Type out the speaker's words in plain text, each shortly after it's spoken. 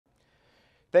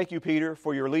Thank you, Peter,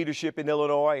 for your leadership in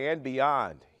Illinois and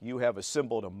beyond. You have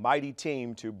assembled a mighty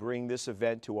team to bring this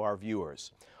event to our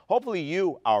viewers. Hopefully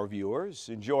you, our viewers,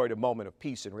 enjoyed a moment of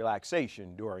peace and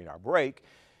relaxation during our break,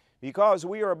 because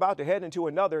we are about to head into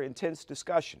another intense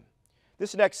discussion.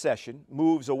 This next session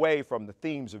moves away from the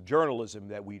themes of journalism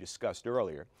that we discussed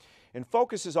earlier and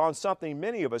focuses on something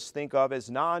many of us think of as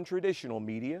non-traditional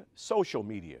media, social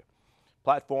media.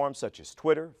 Platforms such as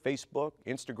Twitter, Facebook,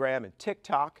 Instagram, and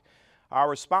TikTok are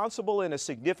responsible in a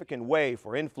significant way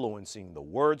for influencing the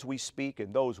words we speak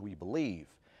and those we believe.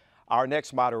 Our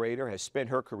next moderator has spent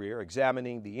her career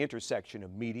examining the intersection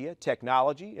of media,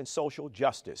 technology, and social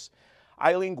justice.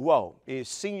 Eileen is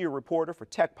senior reporter for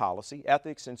tech policy,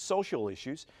 ethics, and social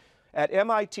issues at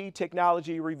MIT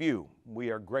Technology Review. We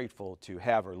are grateful to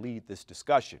have her lead this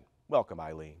discussion. Welcome,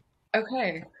 Eileen.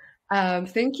 Okay.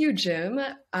 Thank you, Jim.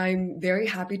 I'm very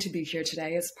happy to be here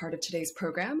today as part of today's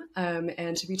program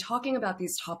and to be talking about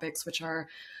these topics, which are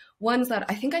ones that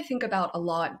I think about a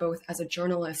lot, both as a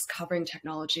journalist covering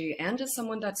technology and as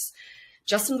someone that's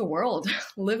just in the world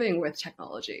living with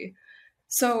technology.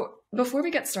 So before we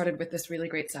get started with this really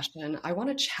great session, I want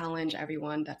to challenge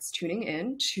everyone that's tuning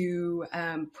in to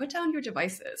put down your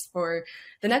devices for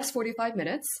the next 45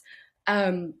 minutes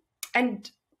and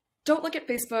don't look at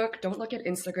Facebook, don't look at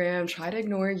Instagram, try to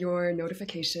ignore your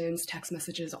notifications, text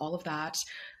messages, all of that.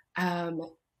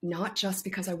 Not just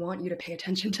because I want you to pay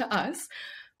attention to us,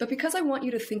 but because I want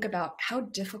you to think about how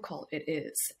difficult it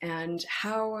is and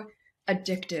how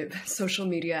addictive social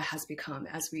media has become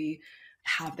as we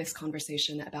have this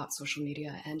conversation about social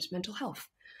media and mental health.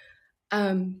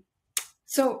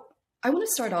 So I want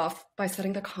to start off by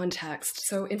setting the context.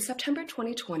 So in September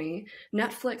 2020,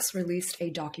 Netflix released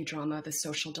a docudrama, The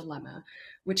Social Dilemma,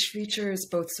 which features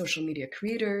both social media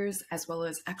creators as well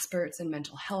as experts in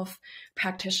mental health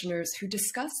practitioners who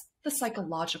discuss the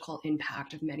psychological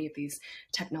impact of many of these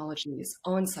technologies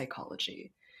on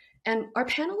psychology. And our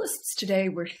panelists today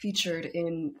were featured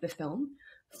in the film.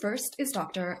 First is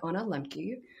Dr. Anna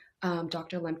Lembke.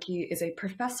 Dr. Lembke is a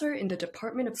professor in the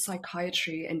Department of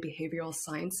Psychiatry and Behavioral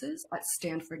Sciences at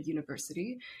Stanford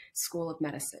University School of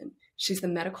Medicine. She's the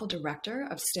medical director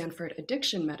of Stanford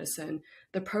Addiction Medicine,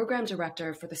 the program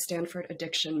director for the Stanford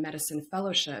Addiction Medicine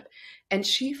Fellowship, and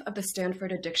chief of the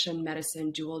Stanford Addiction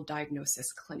Medicine Dual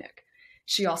Diagnosis Clinic.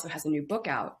 She also has a new book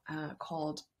out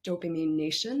called Dopamine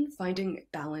Nation: Finding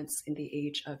Balance in the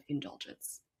Age of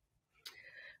Indulgence.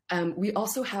 We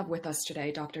also have with us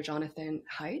today Dr. Jonathan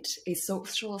Haidt, a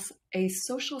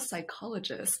social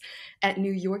psychologist at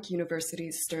New York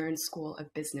University's Stern School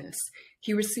of Business.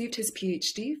 He received his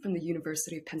PhD from the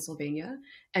University of Pennsylvania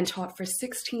and taught for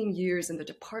 16 years in the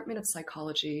Department of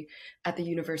Psychology at the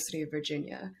University of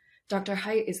Virginia. Dr.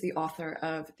 Haidt is the author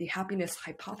of The Happiness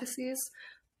Hypothesis,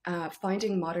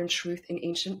 Finding Modern Truth in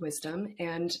Ancient Wisdom,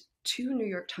 and 2 New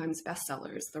York Times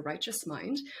bestsellers, The Righteous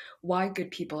Mind, Why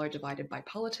Good People Are Divided by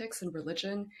Politics and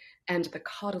Religion, and The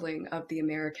Coddling of the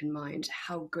American Mind,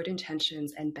 How Good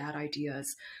Intentions and Bad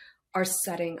Ideas Are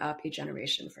Setting Up a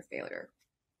Generation for Failure.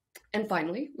 And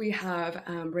finally, we have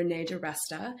Reneé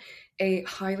DiResta, a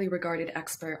highly regarded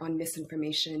expert on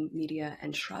misinformation, media,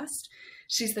 and trust.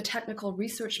 She's the technical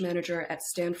research manager at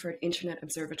Stanford Internet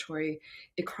Observatory,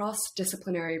 a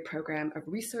cross-disciplinary program of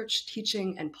research,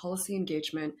 teaching, and policy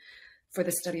engagement for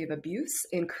the study of abuse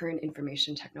in current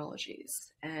information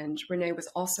technologies. And Reneé was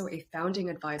also a founding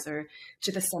advisor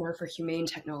to the Center for Humane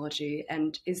Technology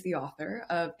and is the author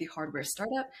of the hardware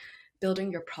startup,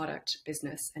 Building Your Product,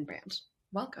 Business, and Brand.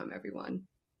 Welcome, everyone.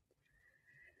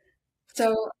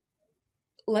 So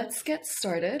let's get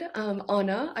started.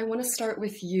 Anna, I want to start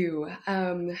with you.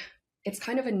 It's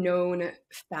kind of a known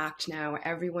fact now.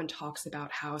 Everyone talks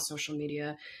about how social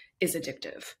media is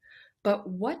addictive. But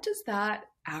what does that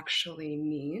actually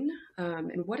mean?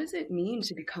 And what does it mean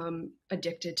to become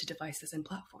addicted to devices and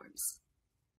platforms?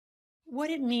 What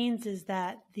it means is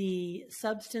that the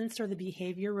substance or the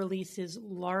behavior releases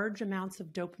large amounts of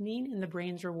dopamine in the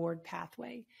brain's reward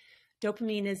pathway.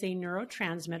 Dopamine is a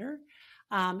neurotransmitter.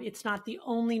 It's not the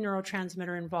only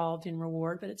neurotransmitter involved in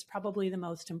reward, but it's probably the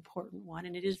most important one,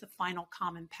 and it is the final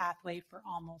common pathway for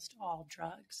almost all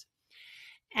drugs.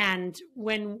 And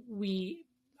when we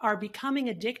are becoming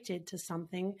addicted to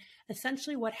something,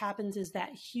 essentially what happens is that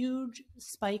huge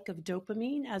spike of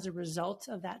dopamine as a result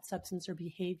of that substance or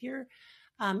behavior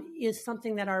is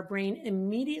something that our brain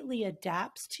immediately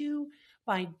adapts to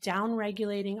by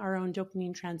downregulating our own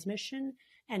dopamine transmission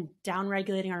and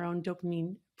downregulating our own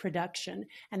dopamine production.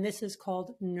 And this is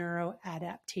called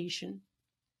neuroadaptation.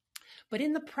 But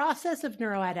in the process of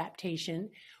neuroadaptation,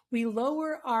 we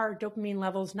lower our dopamine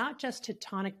levels not just to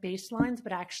tonic baselines,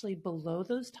 but actually below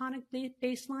those tonic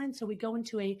baselines. So we go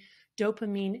into a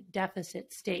dopamine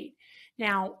deficit state.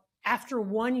 Now, after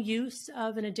one use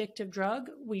of an addictive drug,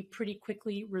 we pretty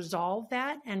quickly resolve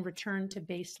that and return to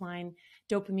baseline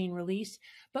dopamine release.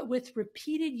 But with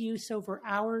repeated use over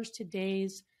hours to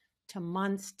days to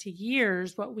months to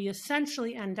years, what we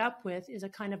essentially end up with is a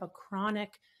kind of a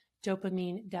chronic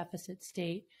dopamine deficit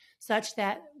state, such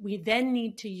that we then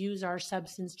need to use our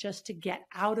substance just to get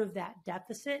out of that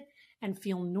deficit and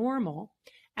feel normal.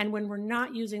 And when we're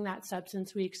not using that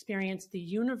substance, we experience the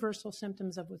universal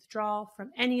symptoms of withdrawal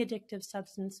from any addictive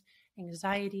substance: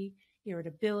 anxiety,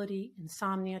 irritability,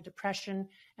 insomnia, depression,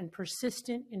 and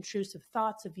persistent intrusive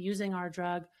thoughts of using our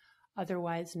drug,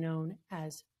 otherwise known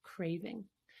as craving.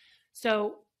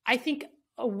 So I think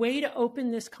a way to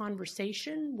open this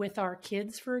conversation with our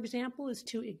kids, for example, is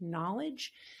to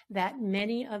acknowledge that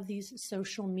many of these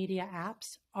social media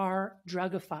apps are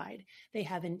drugified. They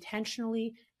have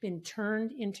intentionally been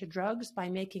turned into drugs by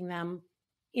making them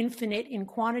infinite in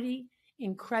quantity,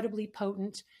 incredibly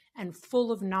potent, and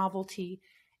full of novelty.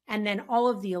 And then all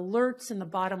of the alerts and the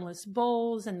bottomless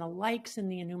bowls and the likes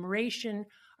and the enumeration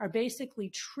are basically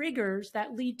triggers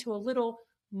that lead to a little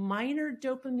minor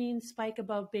dopamine spike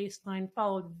above baseline,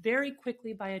 followed very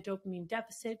quickly by a dopamine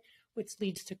deficit, which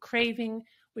leads to craving,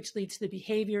 which leads to the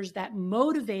behaviors that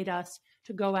motivate us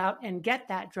to go out and get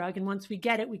that drug. And once we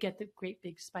get it, we get the great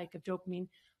big spike of dopamine,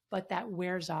 but that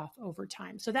wears off over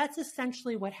time. So that's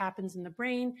essentially what happens in the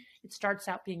brain. It starts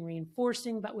out being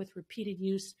reinforcing, but with repeated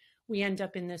use, we end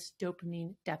up in this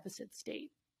dopamine deficit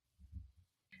state.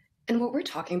 And what we're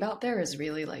talking about there is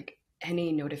really like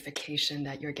any notification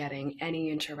that you're getting,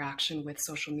 any interaction with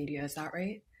social media. Is that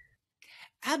right?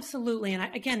 Absolutely.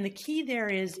 And again, the key there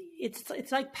is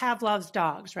it's like Pavlov's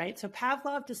dogs, right? So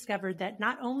Pavlov discovered that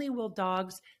not only will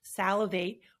dogs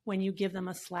salivate when you give them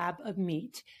a slab of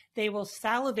meat, they will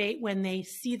salivate when they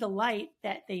see the light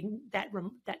that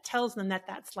tells them that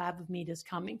that slab of meat is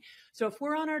coming. So if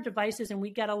we're on our devices and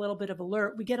we get a little bit of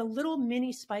alert, we get a little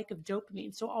mini spike of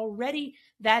dopamine. So already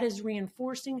that is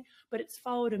reinforcing, but it's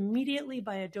followed immediately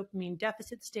by a dopamine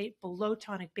deficit state below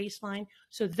tonic baseline.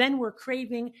 So then we're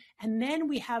craving, and then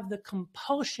we have the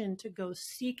compulsion to go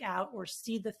seek out or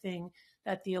see the thing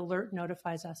that the alert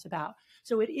notifies us about.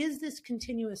 So it is this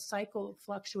continuous cycle of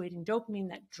fluctuating dopamine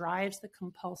that drives the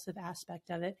compulsive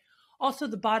aspect of it. Also,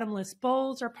 the bottomless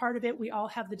bowls are part of it. We all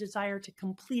have the desire to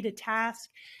complete a task.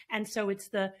 And so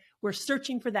we're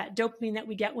searching for that dopamine that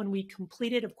we get when we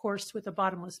complete it. Of course, with a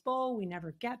bottomless bowl, we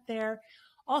never get there.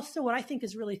 Also, what I think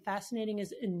is really fascinating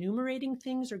is enumerating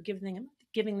things or giving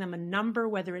them a number,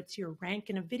 whether it's your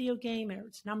rank in a video game or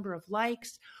its number of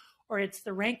likes, or it's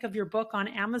the rank of your book on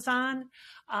Amazon,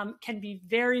 can be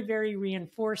very, very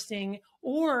reinforcing,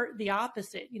 or the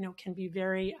opposite, can be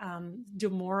very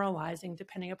demoralizing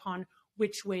depending upon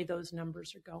which way those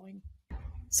numbers are going.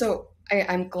 So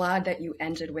I'm glad that you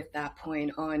ended with that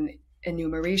point on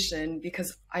enumeration,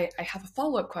 because I have a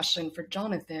follow-up question for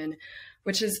Jonathan,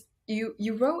 which is,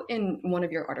 you wrote in one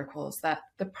of your articles that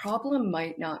the problem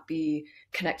might not be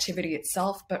connectivity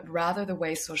itself, but rather the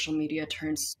way social media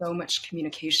turns so much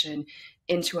communication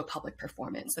into a public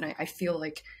performance. And I feel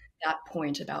like that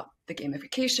point about the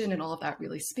gamification and all of that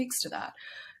really speaks to that.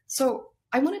 So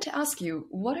I wanted to ask you,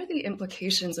 what are the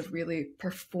implications of really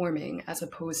performing as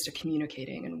opposed to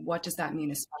communicating? And what does that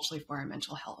mean, especially for our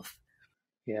mental health?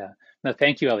 Yeah, no,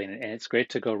 thank you, Eileen. And it's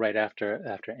great to go right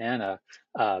after Anna.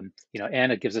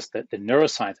 Anna gives us the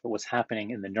neuroscience, but what's happening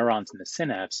in the neurons and the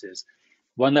synapses.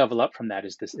 One level up from that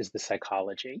is the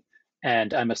psychology.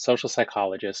 And I'm a social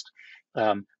psychologist.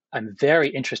 I'm very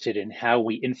interested in how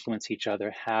we influence each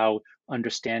other, how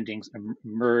understandings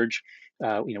emerge.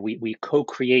 We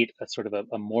co-create a sort of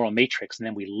a moral matrix, and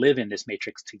then we live in this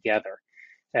matrix together.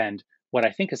 And what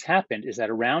I think has happened is that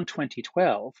around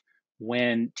 2012,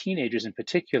 when teenagers in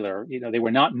particular, they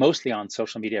were not mostly on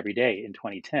social media every day in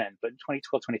 2010, but in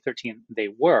 2012, 2013, they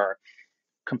were,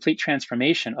 complete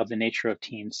transformation of the nature of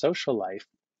teen social life.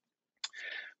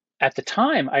 At the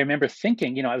time, I remember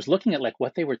thinking, I was looking at like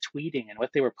what they were tweeting and what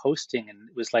they were posting, and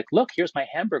it was like, look, here's my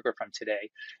hamburger from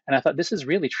today. And I thought, this is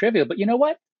really trivial, but you know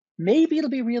what? Maybe it'll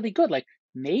be really good. Like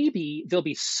maybe they'll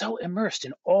be so immersed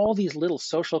in all these little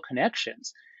social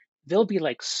connections. They'll be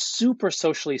like super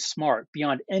socially smart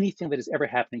beyond anything that has ever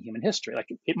happened in human history. Like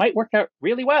it might work out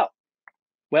really well.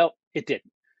 Well, it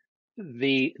didn't.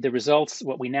 The results,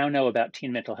 what we now know about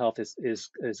teen mental health is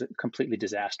completely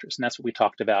disastrous. And that's what we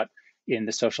talked about in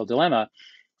The Social Dilemma.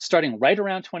 starting right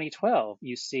around 2012,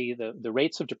 you see the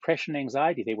rates of depression and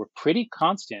anxiety, they were pretty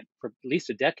constant for at least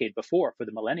a decade before for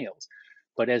the millennials.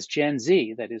 But as Gen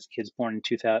Z, that is kids born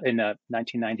in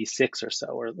 1996 or so,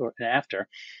 or after,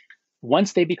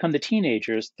 once they become the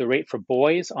teenagers, the rate for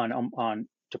boys on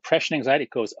depression and anxiety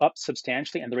goes up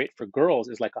substantially, and the rate for girls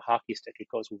is like a hockey stick. It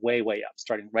goes way, way up,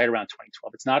 starting right around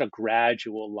 2012. It's not a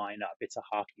gradual line up, it's a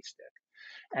hockey stick.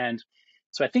 And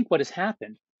so I think what has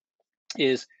happened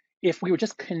is, if we were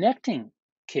just connecting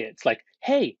kids, like,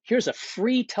 hey, here's a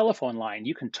free telephone line,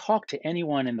 you can talk to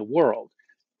anyone in the world,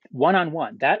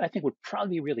 one-on-one, that I think would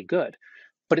probably be really good.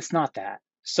 But it's not that.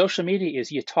 Social media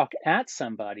is you talk at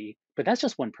somebody, but that's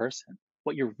just one person.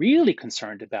 What you're really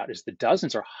concerned about is the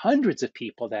dozens or hundreds of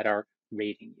people that are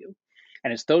rating you.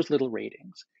 And it's those little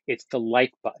ratings. It's the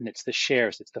like button, it's the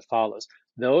shares, it's the follows.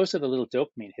 Those are the little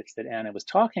dopamine hits that Anna was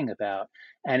talking about.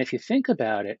 And if you think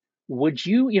about it, would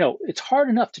you, it's hard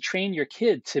enough to train your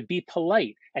kid to be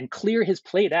polite and clear his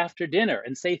plate after dinner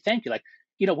and say thank you. Like,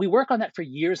 we work on that for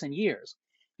years and years.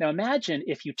 Now imagine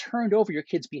if you turned over your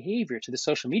kid's behavior to the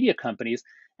social media companies,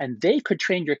 and they could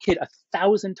train your kid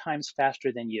 1,000 times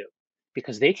faster than you,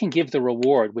 because they can give the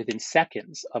reward within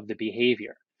seconds of the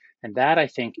behavior. And that, I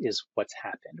think, is what's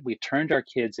happened. We've turned our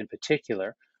kids in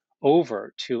particular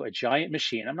over to a giant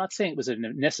machine. I'm not saying it was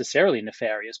necessarily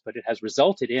nefarious, but it has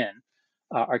resulted in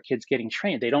our kids getting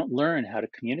trained. They don't learn how to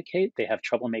communicate. They have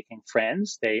trouble making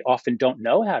friends. They often don't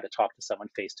know how to talk to someone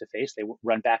face to face. They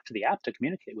run back to the app to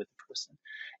communicate with the person.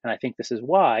 And I think this is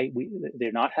why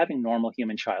they're not having normal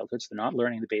human childhoods. They're not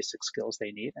learning the basic skills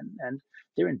they need, and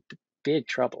they're in big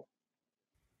trouble.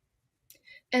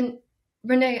 And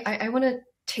Reneé, I want to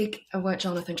take what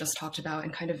Jonathan just talked about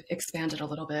and kind of expand it a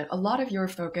little bit. A lot of your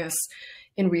focus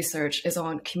in research is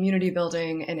on community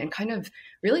building and kind of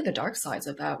really the dark sides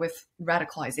of that with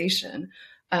radicalization,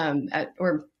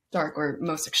 or dark or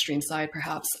most extreme side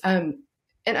perhaps. And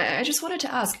I just wanted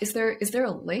to ask, is there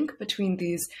a link between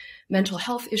these mental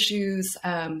health issues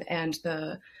and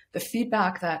the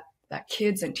feedback that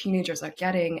kids and teenagers are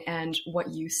getting and what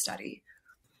you study?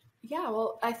 Yeah,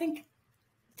 well, I think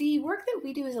the work that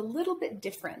we do is a little bit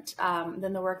different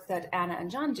than the work that Anna and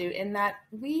John do, in that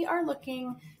we are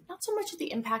looking not so much at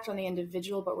the impact on the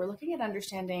individual, but we're looking at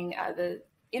understanding the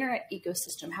internet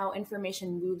ecosystem, how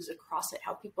information moves across it,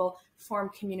 how people form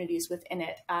communities within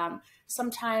it.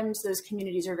 Sometimes those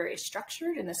communities are very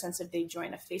structured in the sense that they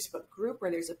join a Facebook group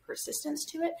where there's a persistence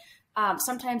to it.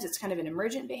 Sometimes it's kind of an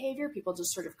emergent behavior. People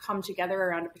just sort of come together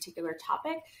around a particular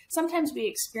topic. Sometimes we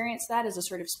experience that as a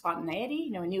sort of spontaneity.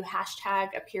 A new hashtag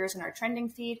appears in our trending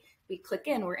feed. We click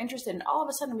in, we're interested, and all of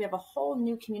a sudden we have a whole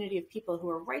new community of people who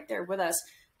are right there with us,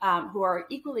 who are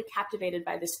equally captivated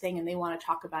by this thing, and they want to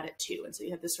talk about it too. And so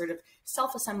you have this sort of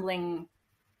self-assembling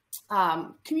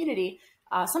community.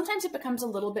 Sometimes it becomes a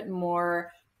little bit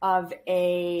more of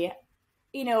a,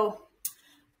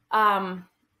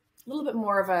 a little bit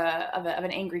more of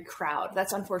an angry crowd.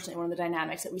 That's unfortunately one of the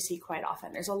dynamics that we see quite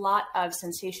often. There's a lot of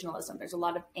sensationalism. There's a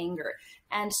lot of anger.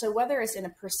 And so whether it's in a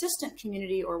persistent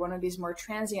community or one of these more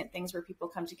transient things where people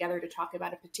come together to talk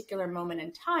about a particular moment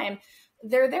in time,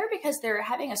 they're there because they're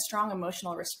having a strong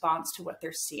emotional response to what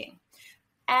they're seeing.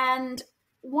 And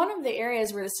one of the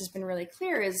areas where this has been really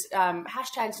clear is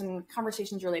hashtags and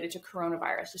conversations related to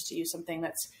coronavirus, just to use something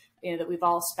that's, that we've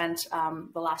all spent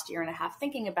the last year and a half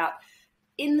thinking about.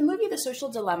 In the movie The Social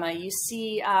Dilemma, you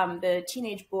see the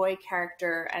teenage boy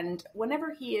character, and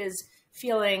whenever he is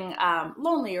feeling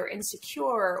lonely or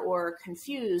insecure or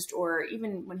confused, or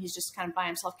even when he's just kind of by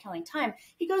himself killing time,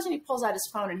 he goes and he pulls out his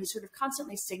phone and he's sort of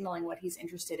constantly signaling what he's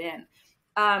interested in.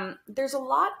 There's a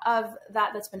lot of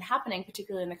that's been happening,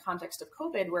 particularly in the context of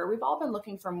COVID, where we've all been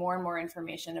looking for more and more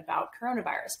information about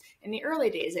coronavirus. In the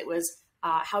early days, it was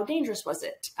how dangerous was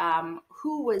it?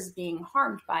 Who was being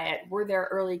harmed by it? Were there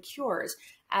early cures?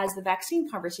 As the vaccine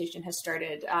conversation has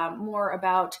started, more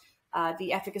about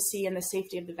the efficacy and the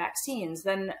safety of the vaccines.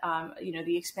 Then,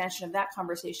 the expansion of that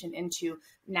conversation into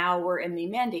now we're in the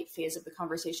mandate phase of the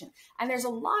conversation. And there's a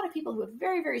lot of people who have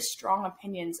very, very strong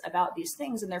opinions about these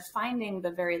things, and they're finding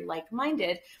the very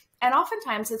like-minded. And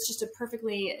oftentimes it's just a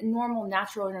perfectly normal,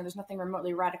 natural, there's nothing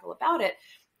remotely radical about it.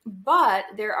 But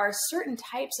there are certain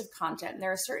types of content, and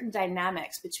there are certain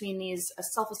dynamics between these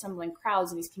self-assembling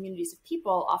crowds and these communities of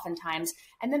people oftentimes,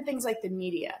 and then things like the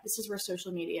media. This is where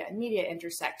social media and media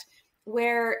intersect,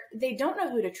 where they don't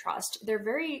know who to trust. They're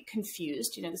very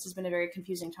confused. This has been a very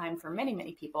confusing time for many,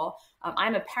 many people.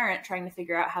 I'm a parent trying to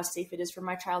figure out how safe it is for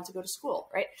my child to go to school,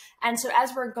 right? And so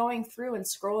as we're going through and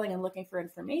scrolling and looking for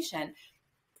information,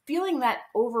 feeling that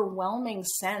overwhelming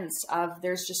sense of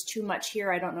there's just too much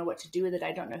here, I don't know what to do with it,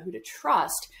 I don't know who to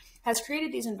trust, has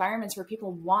created these environments where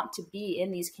people want to be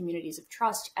in these communities of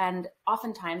trust. And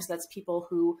oftentimes that's people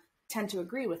who tend to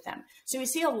agree with them. So we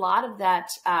see a lot of that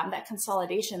that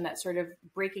consolidation, that sort of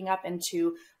breaking up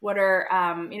into what are,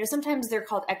 sometimes they're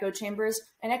called echo chambers.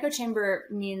 An echo chamber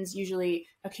means usually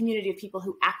a community of people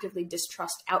who actively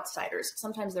distrust outsiders.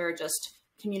 Sometimes there are just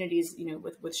communities,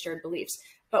 with shared beliefs.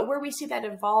 But where we see that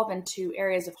evolve into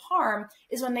areas of harm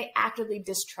is when they actively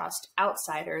distrust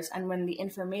outsiders, and when the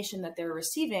information that they're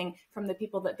receiving from the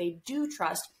people that they do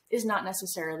trust is not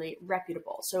necessarily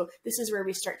reputable. So this is where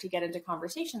we start to get into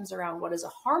conversations around what is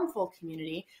a harmful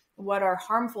community, what are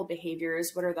harmful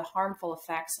behaviors, what are the harmful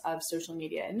effects of social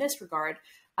media in this regard,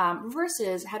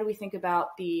 versus how do we think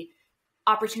about the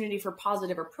opportunity for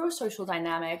positive or pro-social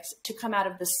dynamics to come out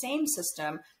of the same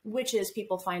system, which is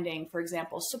people finding, for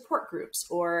example, support groups,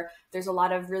 or there's a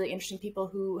lot of really interesting people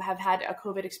who have had a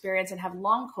COVID experience and have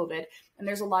long COVID. And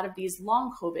there's a lot of these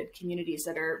long COVID communities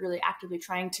that are really actively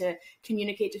trying to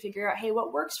communicate to figure out, hey,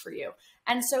 what works for you?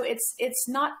 And so it's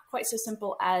not quite so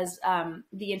simple as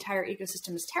the entire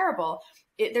ecosystem is terrible.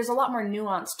 There's a lot more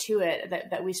nuance to it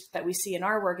that we see in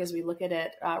our work as we look at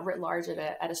it writ large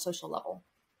at a social level.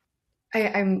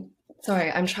 I'm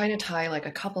sorry, I'm trying to tie like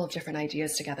a couple of different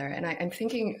ideas together. And I'm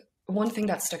thinking one thing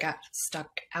that stuck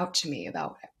out to me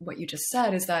about what you just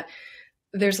said is that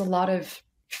there's a lot of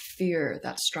fear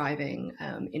that's driving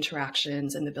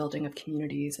interactions and the building of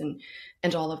communities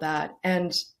and all of that.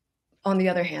 And on the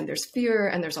other hand, there's fear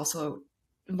and there's also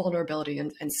vulnerability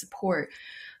and support.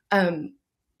 And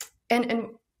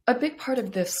a big part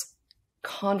of this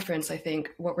conference, I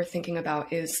think, what we're thinking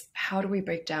about is how do we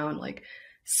break down like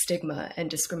stigma and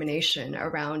discrimination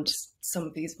around some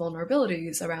of these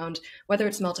vulnerabilities, around whether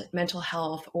it's mental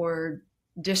health or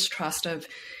distrust of,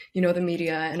 the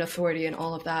media and authority and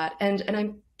all of that. And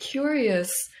I'm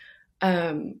curious,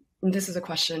 this is a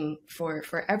question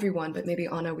for everyone, but maybe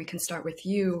Anna, we can start with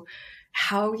you,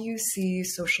 how you see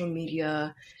social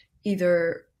media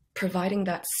either providing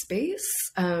that space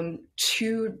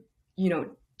to,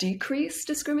 decrease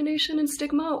discrimination and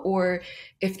stigma, or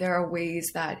if there are ways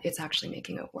that it's actually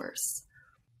making it worse.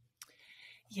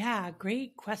 Yeah,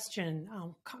 great question.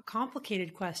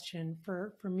 Complicated question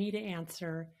for me to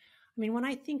answer. I mean, when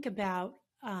I think about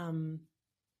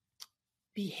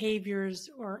behaviors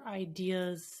or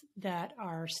ideas that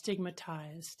are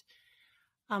stigmatized,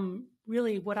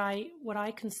 really what I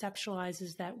conceptualize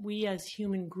is that we as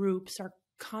human groups are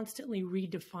constantly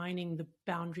redefining the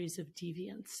boundaries of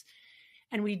deviance.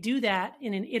 And we do that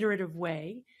in an iterative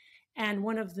way. And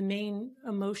one of the main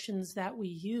emotions that we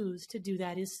use to do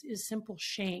that is simple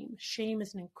shame. Shame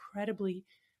is an incredibly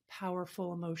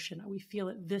powerful emotion. We feel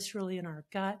it viscerally in our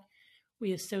gut.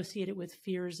 We associate it with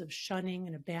fears of shunning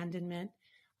and abandonment,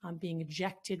 being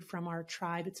ejected from our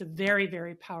tribe. It's a very,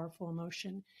 very powerful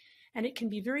emotion. And it can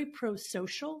be very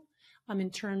pro-social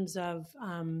in terms of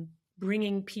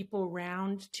bringing people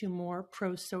around to more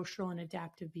pro-social and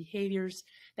adaptive behaviors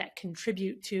that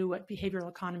contribute to what behavioral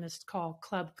economists call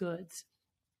club goods.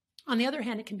 On the other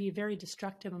hand, it can be a very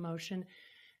destructive emotion,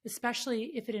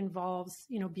 especially if it involves,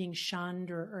 being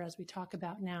shunned or as we talk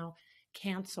about now,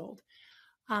 canceled.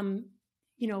 When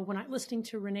I'm listening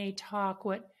to Reneé talk,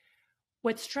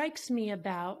 what strikes me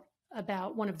about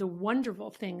one of the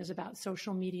wonderful things about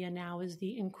social media now is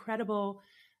the incredible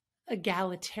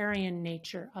egalitarian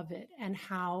nature of it, and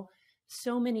how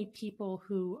so many people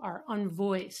who are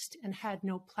unvoiced and had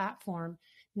no platform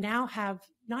now have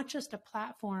not just a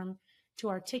platform to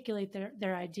articulate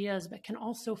their ideas, but can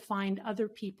also find other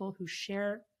people who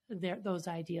share those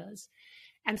ideas.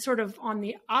 And sort of on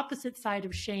the opposite side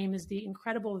of shame is the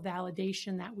incredible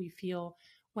validation that we feel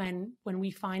when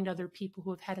we find other people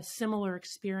who have had a similar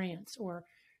experience or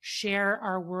share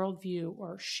our worldview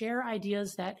or share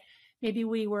ideas that maybe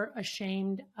we were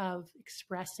ashamed of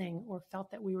expressing or felt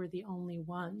that we were the only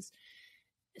ones.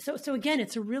 So again,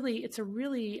 it's a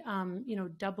really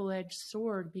double-edged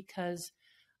sword, because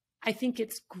I think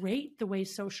it's great the way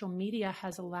social media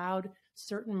has allowed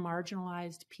certain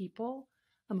marginalized people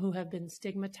who have been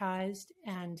stigmatized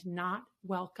and not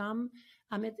welcome.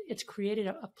 It's created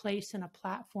a place and a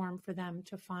platform for them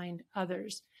to find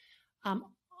others.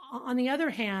 On the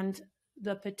other hand,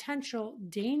 the potential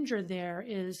danger there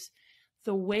is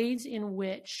the ways in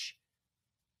which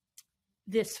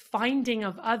this finding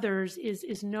of others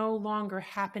is no longer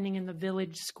happening in the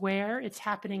village square. It's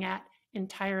happening at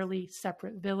entirely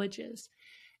separate villages.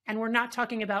 And we're not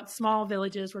talking about small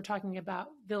villages. We're talking about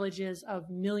villages of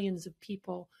millions of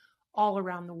people all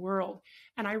around the world.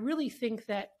 And I really think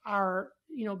that our,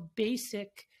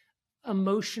 basic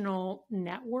emotional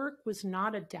network was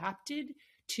not adapted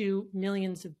to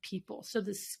millions of people. So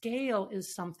the scale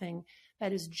is something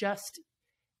that is just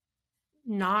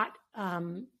not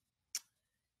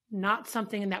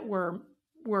something that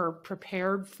we're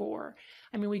prepared for.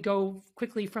 I mean, we go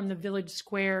quickly from the village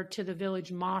square to the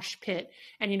village mosh pit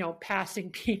and,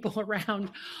 passing people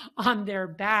around on their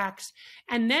backs.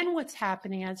 And then what's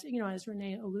happening, as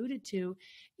Reneé alluded to,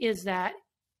 is that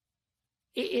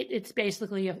it's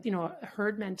basically a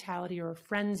herd mentality or a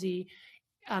frenzy.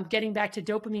 Getting back to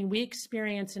dopamine, we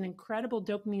experience an incredible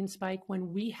dopamine spike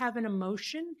when we have an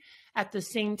emotion at the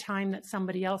same time that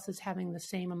somebody else is having the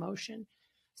same emotion.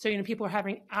 So, people are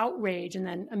having outrage, and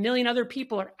then a million other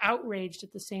people are outraged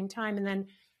at the same time. And then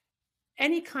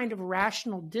any kind of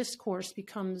rational discourse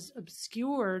becomes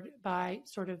obscured by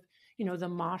sort of, the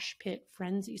mosh pit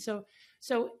frenzy. So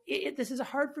this is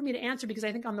hard for me to answer, because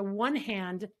I think on the one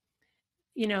hand,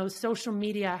 social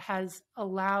media has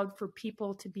allowed for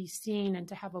people to be seen and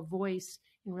to have a voice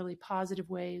in really positive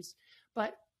ways.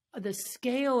 But the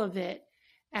scale of it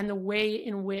and the way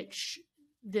in which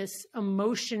this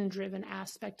emotion-driven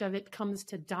aspect of it comes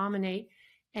to dominate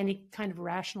any kind of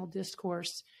rational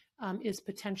discourse is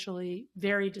potentially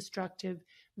very destructive,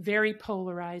 very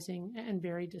polarizing, and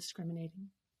very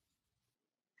discriminating.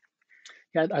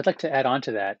 Yeah, I'd like to add on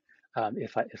to that,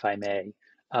 if I may.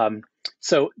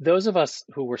 So those of us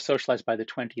who were socialized by the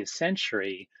 20th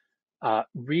century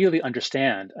really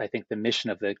understand, I think, the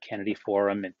mission of the Kennedy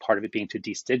Forum, and part of it being to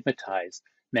destigmatize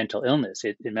mental illness.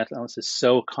 Mental illness is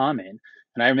so common.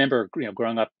 And I remember,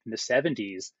 growing up in the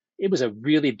 70s, it was a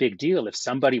really big deal if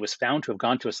somebody was found to have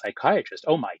gone to a psychiatrist.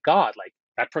 Oh my God, like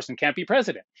that person can't be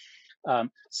president.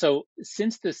 So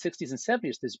since the 60s and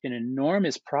 70s, there's been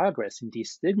enormous progress in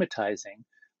destigmatizing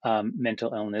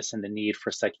mental illness and the need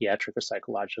for psychiatric or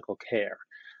psychological care.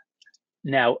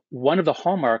 Now, one of the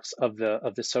hallmarks of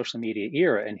the social media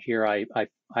era, and here I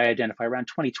identify around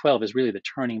 2012 as really the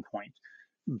turning point.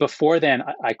 Before then,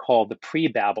 I call the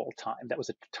pre-Babel time. That was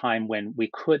a time when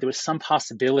there was some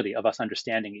possibility of us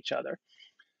understanding each other.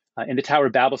 In the Tower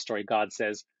of Babel story, God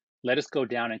says, "Let us go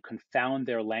down and confound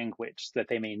their language so that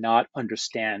they may not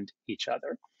understand each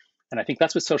other." And I think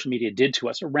that's what social media did to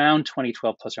us around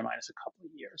 2012, plus or minus a couple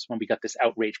of years, when we got this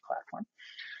outrage platform.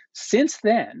 Since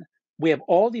then, we have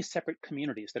all these separate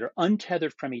communities that are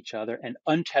untethered from each other and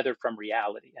untethered from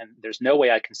reality. And there's no way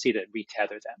I can see to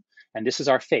retether them. And this is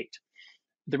our fate.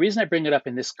 The reason I bring it up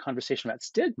in this conversation about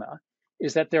stigma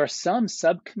is that there are some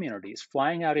sub-communities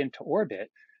flying out into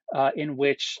orbit in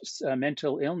which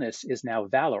mental illness is now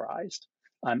valorized.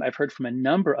 I've heard from a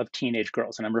number of teenage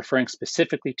girls, and I'm referring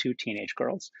specifically to teenage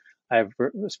girls. I've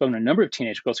spoken to a number of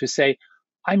teenage girls who say,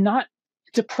 "I'm not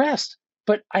depressed,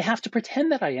 but I have to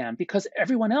pretend that I am because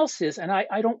everyone else is, and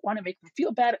I don't want to make them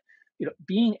feel bad."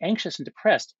 Being anxious and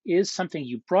depressed is something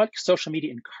social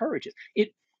media encourages.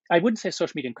 I wouldn't say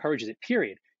social media encourages it,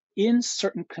 period, in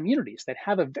certain communities that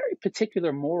have a very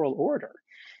particular moral order.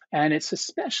 And it's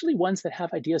especially ones that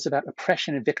have ideas about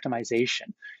oppression and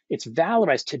victimization. It's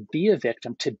valorized to be a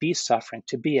victim, to be suffering,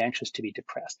 to be anxious, to be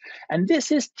depressed. And this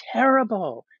is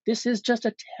terrible. This is just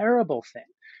a terrible thing,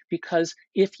 because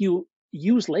if you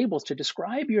use labels to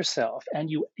describe yourself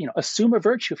and you assume a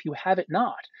virtue if you have it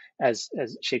not, as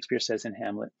Shakespeare says in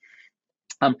Hamlet,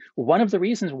 one of the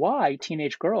reasons why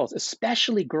teenage girls,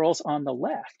 especially girls on the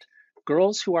left,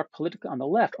 girls who are politically on the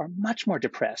left, are much more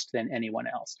depressed than anyone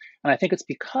else. And I think it's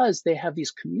because they have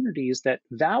these communities that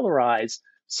valorize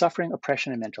suffering,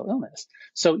 oppression, and mental illness.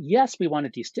 So yes, we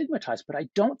want to destigmatize, but I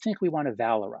don't think we want to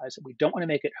valorize it. We don't want to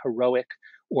make it heroic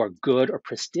or good or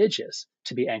prestigious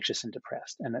to be anxious and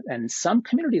depressed. And in some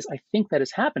communities, I think that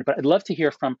has happened, but I'd love to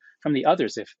hear from the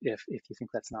others if you think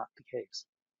that's not the case.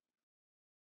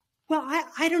 Well,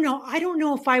 I don't know. I don't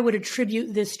know if I would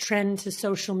attribute this trend to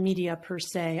social media per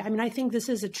se. I mean, I think this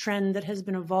is a trend that has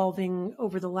been evolving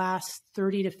over the last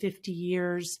 30 to 50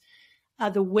 years.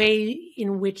 The way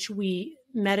in which we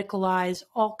medicalize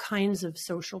all kinds of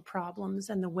social problems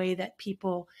and the way that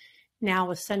people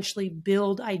now essentially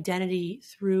build identity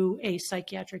through a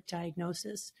psychiatric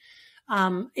diagnosis.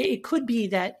 It could be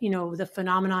that, the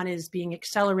phenomenon is being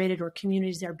accelerated or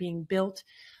communities are being built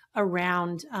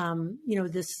around,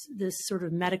 this sort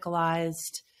of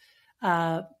medicalized,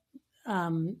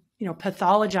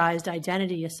 pathologized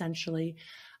identity, essentially.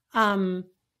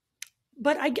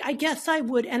 But I guess I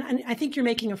would, and I think you're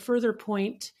making a further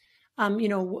point.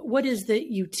 What is the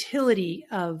utility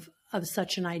of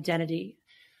such an identity?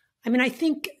 I mean, I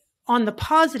think on the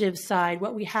positive side,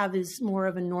 what we have is more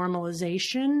of a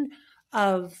normalization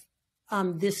of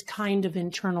this kind of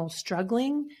internal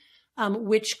struggling.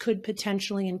 Which could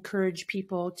potentially encourage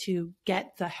people to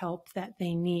get the help that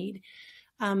they need.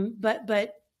 But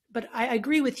but I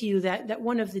agree with you that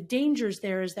one of the dangers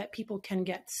there is that people can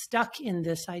get stuck in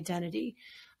this identity,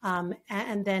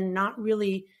 and then not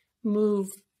really move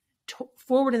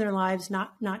forward in their lives,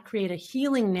 not create a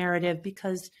healing narrative,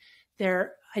 because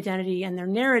their identity and their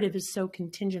narrative is so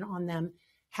contingent on them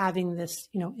having this,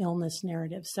 illness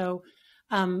narrative. So,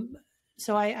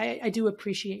 I do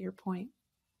appreciate your point.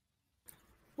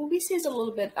 Well, we see as a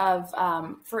little bit of,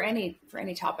 for any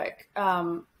topic,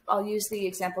 I'll use the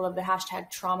example of the hashtag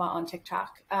trauma on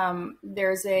TikTok.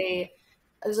 There's a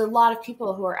lot of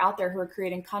people who are out there who are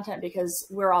creating content because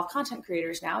we're all content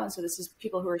creators now. And so this is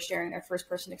people who are sharing their first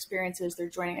person experiences. They're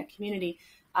joining a community.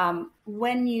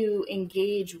 When you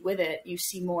engage with it, you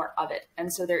see more of it.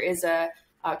 And so there is a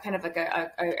kind of like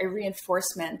a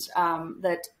reinforcement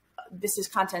that this is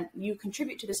content you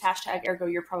contribute to this hashtag, ergo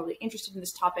you're probably interested in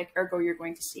this topic, ergo you're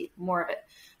going to see more of it.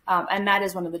 And that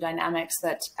is one of the dynamics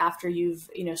that after you've,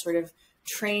 sort of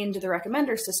trained the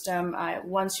recommender system,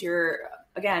 once you're,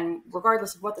 again,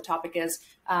 regardless of what the topic is,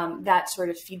 that sort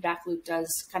of feedback loop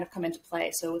does kind of come into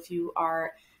play. So if you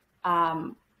are,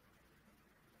 I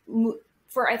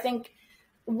think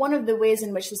one of the ways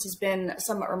in which this has been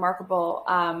somewhat remarkable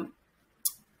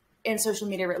in social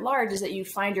media writ large is that you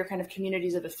find your kind of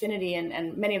communities of affinity,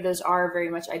 and many of those are very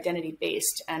much identity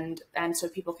based. And so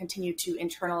people continue to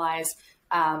internalize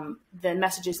the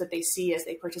messages that they see as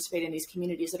they participate in these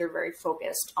communities that are very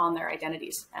focused on their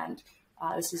identities. And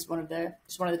this is one of the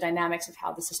dynamics of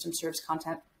how the system serves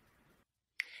content.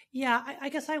 Yeah, I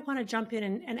guess I want to jump in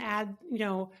and add,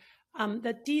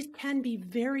 that these can be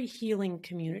very healing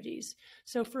communities.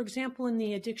 So for example, in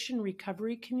the addiction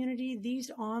recovery community,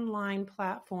 these online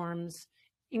platforms,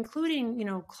 including,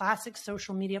 classic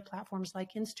social media platforms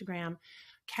like Instagram,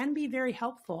 can be very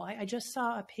helpful. I just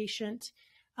saw a patient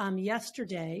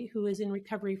yesterday who is in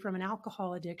recovery from an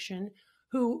alcohol addiction,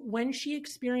 who, when she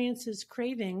experiences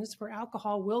cravings for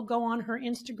alcohol, will go on her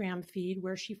Instagram feed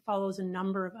where she follows a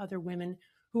number of other women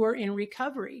who are in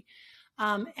recovery.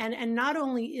 And not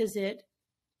only is it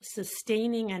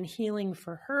sustaining and healing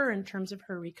for her in terms of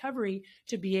her recovery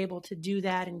to be able to do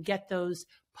that and get those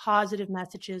positive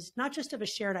messages, not just of a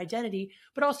shared identity,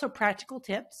 but also practical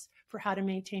tips for how to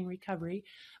maintain recovery.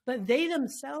 But they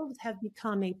themselves have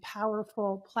become a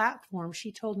powerful platform.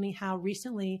 She told me how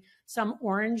recently some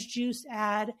orange juice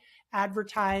ad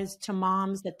advertised to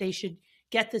moms that they should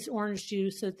get this orange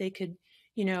juice so that they could,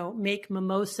 make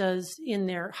mimosas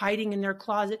hiding in their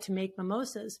closet to make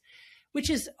mimosas, which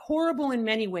is horrible in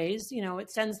many ways. It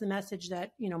sends the message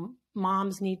that,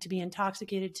 moms need to be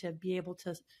intoxicated to be able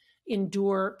to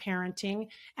endure parenting,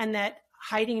 and that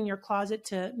hiding in your closet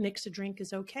to mix a drink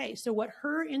is okay. So what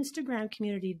her Instagram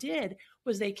community did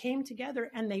was they came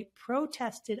together and they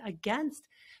protested against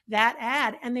that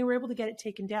ad, and they were able to get it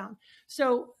taken down.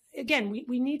 So again,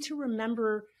 we need to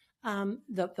remember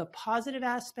the positive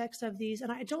aspects of these.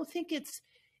 And I don't think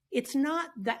it's not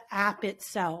the app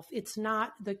itself. It's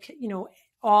not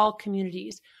all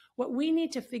communities. What we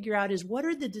need to figure out is what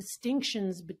are the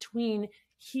distinctions between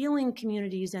healing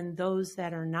communities and those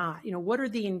that are not? What are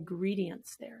the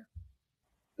ingredients there?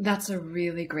 That's a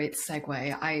really great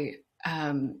segue.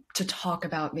 To talk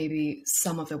about maybe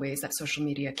some of the ways that social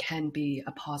media can be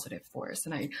a positive force.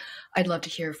 And I'd love to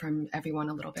hear from everyone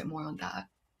a little bit more on that.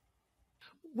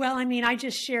 Well, I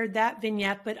just shared that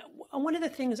vignette, but one of the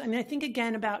things, I think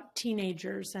again about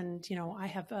teenagers, and, I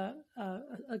have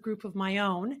a group of my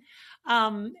own,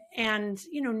 and,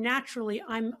 naturally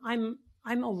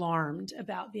I'm alarmed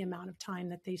about the amount of time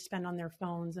that they spend on their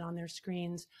phones and on their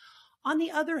screens. On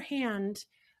the other hand,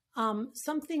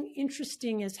 something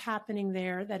interesting is happening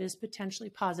there that is potentially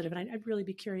positive. And I'd really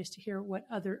be curious to hear what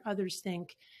others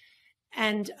think.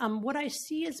 And what I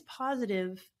see as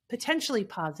positive, potentially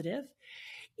positive,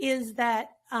 is that,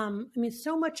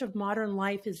 so much of modern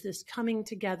life is this coming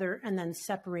together and then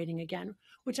separating again,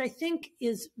 which I think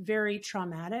is very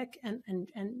traumatic and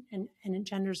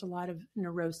engenders a lot of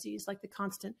neuroses, like the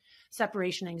constant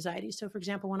separation anxiety. So for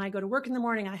example, when I go to work in the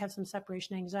morning, I have some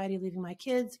separation anxiety leaving my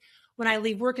kids. When I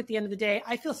leave work at the end of the day,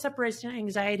 I feel separation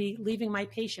anxiety leaving my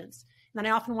patients. And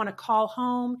then I often want to call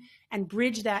home and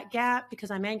bridge that gap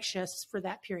because I'm anxious for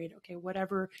that period. Okay,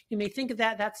 whatever you may think of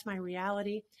that, that's my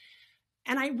reality.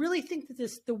 And I really think that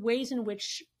the ways in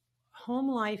which home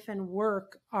life and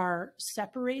work are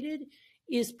separated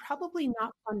is probably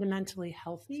not fundamentally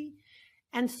healthy.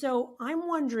 And so I'm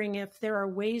wondering if there are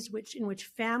ways in which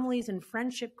families and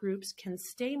friendship groups can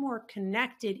stay more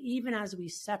connected even as we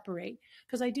separate.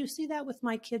 Because I do see that with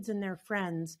my kids and their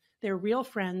friends, their real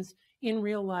friends in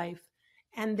real life,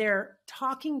 and they're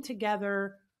talking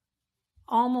together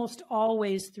almost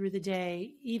always through the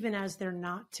day, even as they're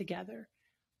not together.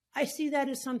 I see that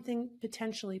as something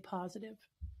potentially positive.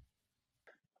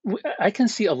 I can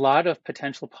see a lot of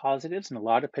potential positives and a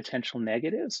lot of potential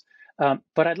negatives,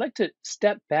 but I'd like to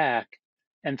step back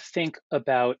and think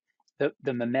about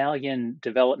the mammalian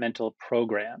developmental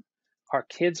program. Our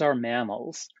kids are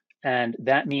mammals, and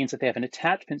that means that they have an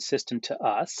attachment system to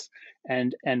us.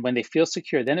 And when they feel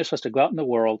secure, then they're supposed to go out in the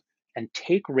world and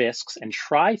take risks and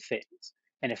try things.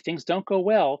 And if things don't go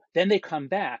well, then they come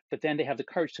back, but then they have the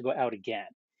courage to go out again.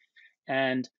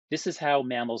 And this is how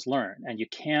mammals learn. And you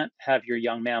can't have your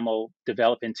young mammal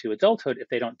develop into adulthood if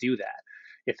they don't do that.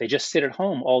 If they just sit at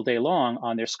home all day long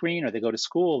on their screen, or they go to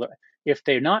school, or if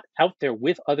they're not out there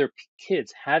with other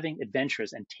kids having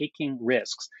adventures and taking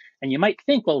risks. And you might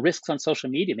think, well, risks on social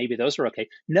media, maybe those are okay.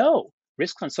 No,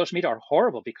 risks on social media are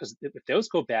horrible, because if those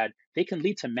go bad, they can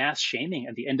lead to mass shaming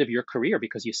at the end of your career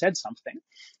because you said something.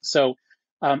 So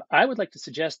I would like to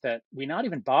suggest that we not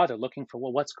even bother looking for,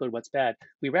 well, what's good, what's bad.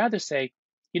 We rather say,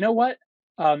 you know what?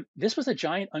 This was a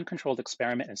giant uncontrolled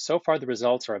experiment, and so far the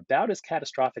results are about as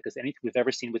catastrophic as anything we've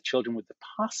ever seen with children, with the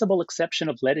possible exception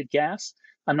of leaded gas.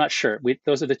 I'm not sure.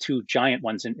 Those are the two giant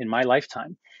ones in my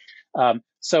lifetime.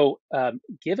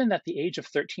 Given that the age of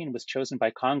 13 was chosen by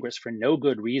Congress for no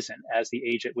good reason as the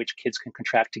age at which kids can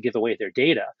contract to give away their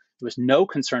data, there was no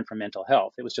concern for mental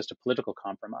health. It was just a political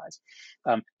compromise.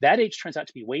 That age turns out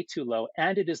to be way too low,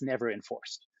 and it is never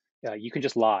enforced. You can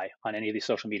just lie on any of these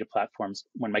social media platforms.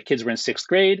 When my kids were in 6th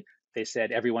grade, they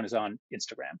said everyone is on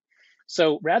Instagram.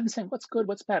 So rather than saying what's good,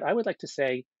 what's bad, I would like to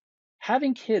say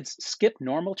having kids skip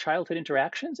normal childhood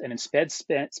interactions and instead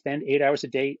spend 8 hours a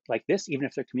day like this, even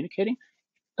if they're communicating,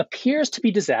 appears to be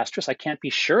disastrous. I can't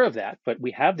be sure of that, but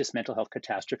we have this mental health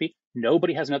catastrophe.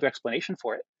 Nobody has another explanation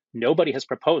for it. Nobody has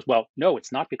proposed, well, no,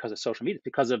 it's not because of social media, it's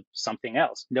because of something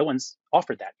else. No one's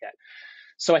offered that yet.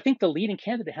 So I think the leading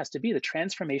candidate has to be the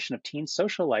transformation of teen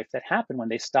social life that happened when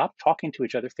they stopped talking to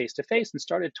each other face to face and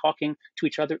started talking to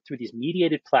each other through these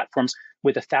mediated platforms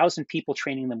with 1,000 people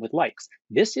training them with likes.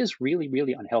 This is really,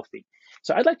 really unhealthy.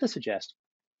 So I'd like to suggest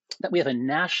that we have a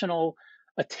national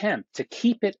attempt to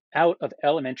keep it out of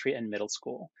elementary and middle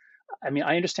school. I mean,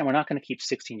 I understand we're not going to keep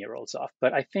 16-year-olds off,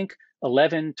 but I think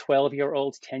 11,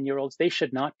 12-year-olds, 10-year-olds, they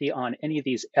should not be on any of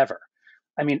these ever.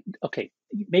 I mean, okay,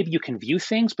 maybe you can view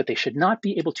things, but they should not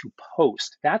be able to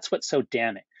post. That's what's so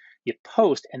damning. You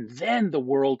post, and then the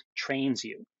world trains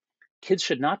you. Kids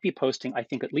should not be posting, I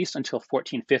think, at least until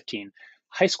 14, 15.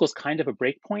 High school is kind of a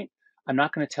break point. I'm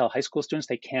not going to tell high school students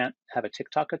they can't have a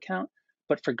TikTok account,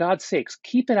 but for God's sakes,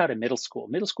 keep it out of middle school.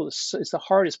 Middle school is the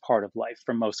hardest part of life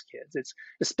for most kids. It's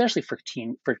especially for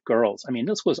girls. I mean,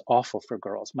 middle school is awful for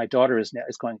girls. My daughter is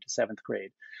going to 7th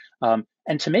grade.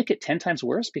 And to make it 10 times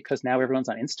worse because now everyone's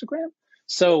on Instagram.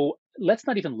 So let's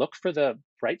not even look for the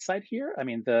bright side here. I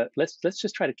mean, let's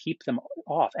just try to keep them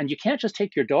off. And you can't just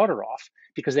take your daughter off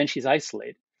because then she's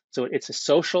isolated. So it's a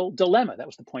social dilemma. That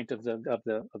was the point of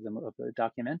the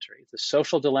documentary. It's a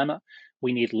social dilemma.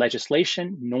 We need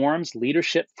legislation, norms,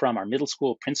 leadership from our middle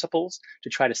school principals to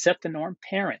try to set the norm.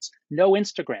 Parents, no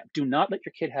Instagram. Do not let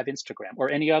your kid have Instagram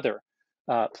or any other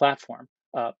platform.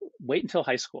 Wait until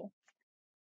high school.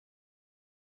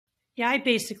 Yeah, I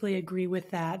basically agree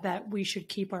with that we should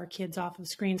keep our kids off of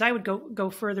screens. I would go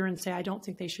further and say I don't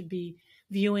think they should be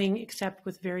viewing except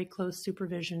with very close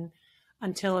supervision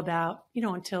until about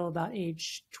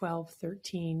age 12,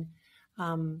 13.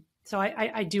 So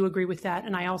I do agree with that.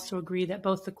 And I also agree that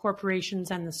both the corporations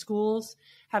and the schools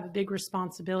have a big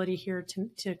responsibility here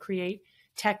to create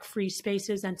tech-free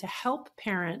spaces and to help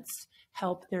parents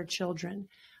help their children.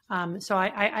 So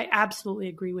I absolutely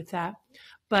agree with that.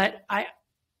 But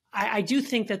I do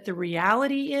think that the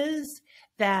reality is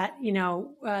that,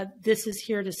 this is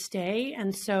here to stay.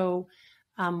 And so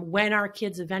when our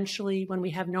kids eventually, when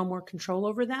we have no more control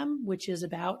over them, which is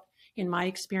about, in my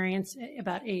experience,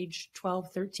 about age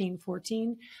 12, 13,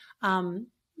 14,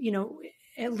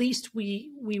 at least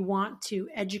we want to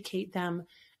educate them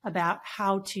about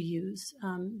how to use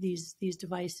these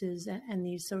devices and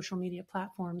these social media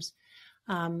platforms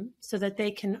so that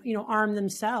they can, arm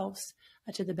themselves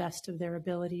to the best of their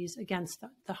abilities against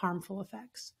the harmful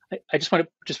effects. I just want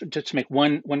to make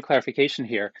one clarification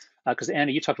here, because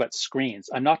Anna, you talked about screens.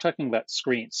 I'm not talking about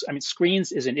screens. I mean,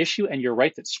 screens is an issue, and you're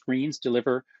right that screens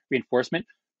deliver reinforcement.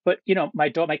 But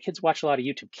my kids watch a lot of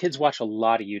YouTube. Kids watch a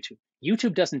lot of YouTube.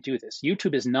 YouTube doesn't do this.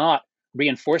 YouTube is not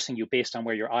reinforcing you based on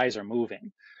where your eyes are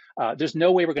moving. There's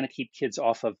no way we're going to keep kids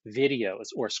off of videos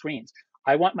or screens.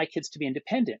 I want my kids to be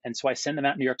independent, and so I send them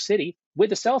out in New York City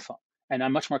with a cell phone. And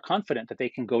I'm much more confident that they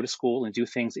can go to school and do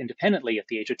things independently at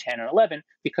the age of 10 or 11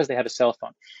 because they have a cell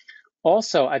phone.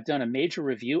 Also, I've done a major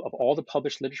review of all the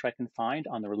published literature I can find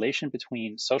on the relation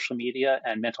between social media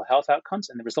and mental health outcomes,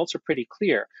 and the results are pretty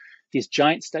clear. These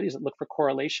giant studies that look for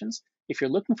correlations, if you're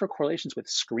looking for correlations with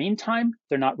screen time,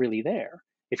 they're not really there.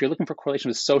 If you're looking for correlation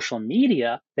with social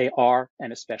media, they are,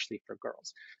 and especially for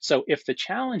girls. So if the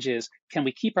challenge is, can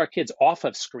we keep our kids off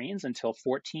of screens until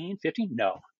 14, 15?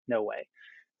 No, no way.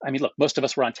 I mean, look, most of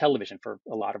us were on television for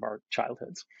a lot of our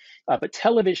childhoods, but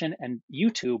television and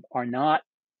YouTube are not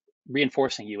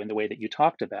reinforcing you in the way that you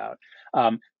talked about.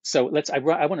 So I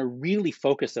want to really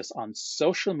focus this on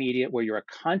social media, where you're a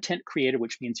content creator,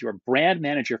 which means you're a brand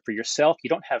manager for yourself. You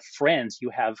don't have friends, you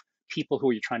have people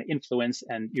who you're trying to influence,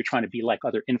 and you're trying to be like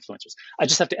other influencers. I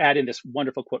just have to add in this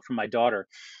wonderful quote from my daughter,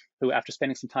 who, after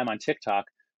spending some time on TikTok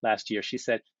last year, she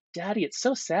said, "Daddy, it's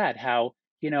so sad how,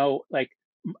 like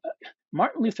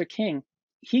Martin Luther King,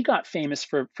 he got famous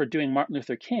for doing Martin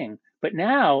Luther King, but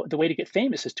now the way to get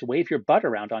famous is to wave your butt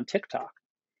around on TikTok."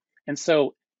 And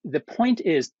so the point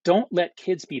is, don't let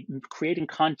kids be creating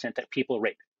content that people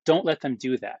rate. Don't let them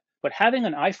do that. But having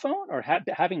an iPhone or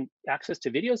having access to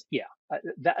videos,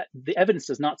 that the evidence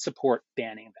does not support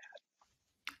banning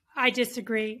that. I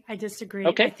disagree.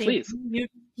 Okay, I think please.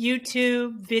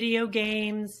 YouTube, video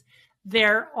games,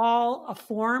 they're all a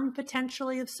form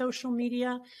potentially of social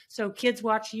media. So kids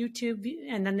watch YouTube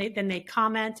and then they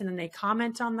comment, and then they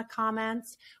comment on the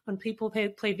comments. When people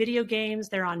play video games,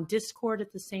 they're on Discord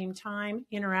at the same time,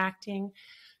 interacting.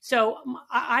 So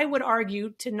I would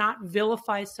argue to not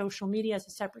vilify social media as a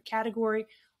separate category.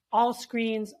 All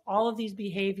screens, all of these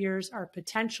behaviors are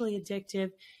potentially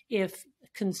addictive if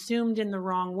consumed in the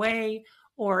wrong way,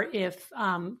 or if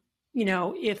the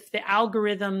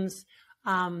algorithms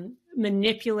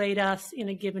manipulate us in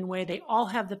a given way. They all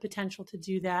have the potential to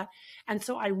do that. And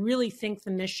so I really think the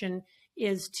mission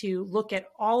is to look at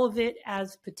all of it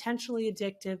as potentially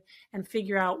addictive and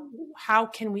figure out how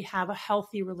can we have a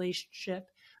healthy relationship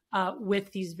with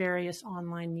these various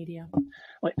online media.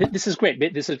 Well, this is great.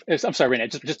 I'm sorry,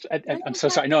 Reneé. I'm so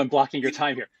sorry. I know I'm blocking your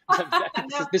time here.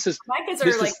 This is my kids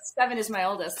are like 7 is my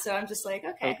oldest, so I'm just like,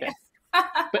 okay.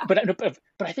 But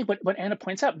I think what Anna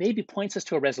points out maybe points us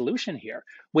to a resolution here,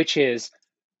 which is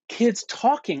kids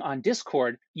talking on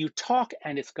Discord. You talk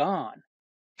and it's gone.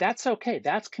 That's okay.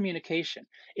 That's communication.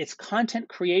 It's content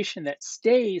creation that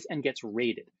stays and gets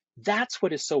rated. That's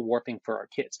what is so warping for our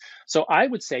kids. So I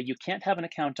would say you can't have an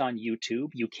account on YouTube.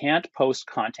 You can't post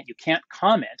content. You can't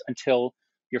comment until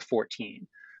you're 14.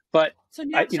 But as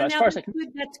far as I can,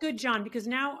 that's good, John, because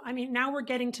now we're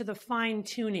getting to the fine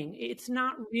tuning. It's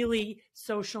not really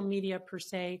social media per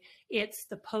se. It's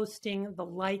the posting, the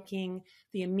liking,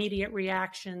 the immediate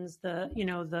reactions, the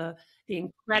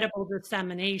incredible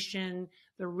dissemination,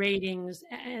 the ratings,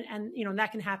 and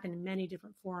that can happen in many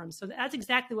different forums. So that's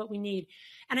exactly what we need.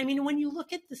 And I mean, when you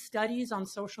look at the studies on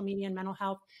social media and mental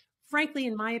health, frankly,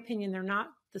 in my opinion,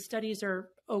 the studies are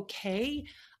okay.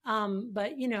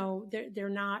 But they're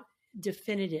not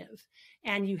definitive.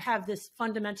 And you have this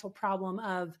fundamental problem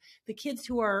of the kids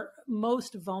who are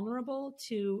most vulnerable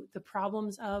to the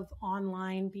problems of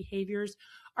online behaviors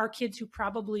are kids who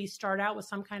probably start out with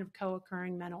some kind of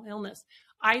co-occurring mental illness.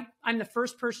 I'm the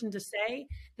first person to say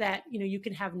that, you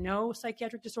can have no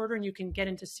psychiatric disorder and you can get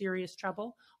into serious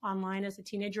trouble online as a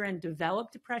teenager and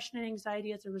develop depression and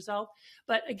anxiety as a result.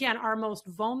 But again, our most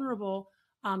vulnerable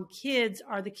kids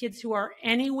are the kids who are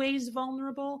anyways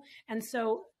vulnerable. And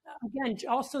so again,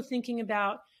 also thinking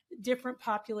about different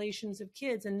populations of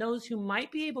kids and those who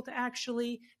might be able to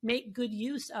actually make good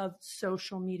use of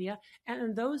social media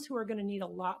and those who are going to need a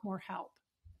lot more help.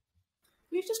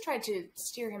 We've just tried to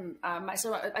steer him.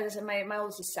 So as I said, my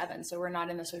oldest is 7, so we're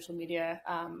not in the social media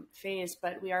phase,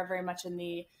 but we are very much in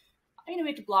the, we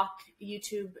had to block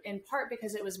YouTube in part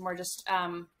because it was more just,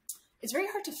 it's very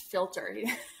hard to filter.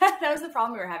 That was the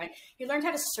problem we were having. He learned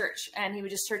how to search, and he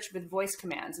would just search with voice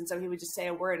commands. And so he would just say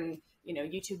a word and,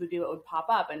 YouTube would be what would pop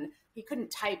up. And he couldn't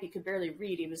type. He could barely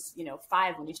read. He was,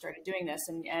 5 when he started doing this.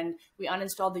 And we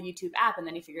uninstalled the YouTube app, and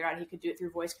then he figured out he could do it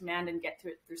through voice command and get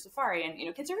through it through Safari.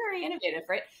 And, kids are very innovative,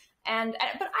 right?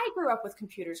 But I grew up with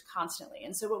computers constantly.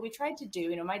 And so what we tried to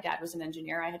do, my dad was an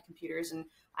engineer. I had computers, and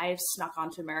I snuck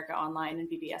onto America Online and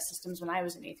BBS systems when I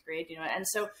was in 8th grade, and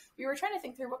so we were trying to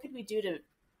think through what could we do to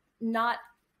not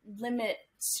limit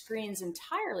screens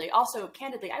entirely. Also,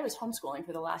 candidly, I was homeschooling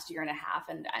for the last year and a half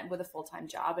and with a full-time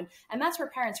job. And that's where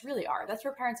parents really are. That's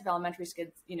where parents of elementary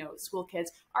kids, school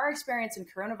kids, our experience in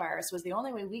coronavirus was the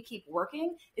only way we keep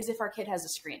working is if our kid has a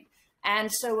screen.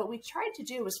 And so what we tried to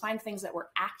do was find things that were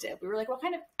active. We were like, what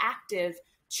kind of active,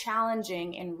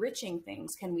 challenging, enriching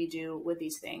things can we do with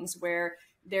these things where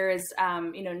There is,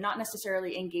 not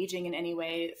necessarily engaging in any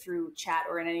way through chat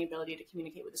or in any ability to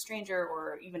communicate with a stranger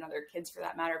or even other kids for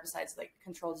that matter, besides like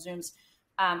controlled Zooms.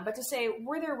 But to say,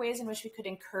 were there ways in which we could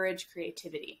encourage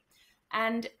creativity?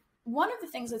 And one of the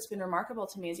things that's been remarkable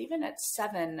to me is even at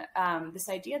 7, this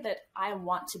idea that I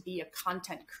want to be a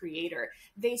content creator.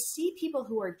 They see people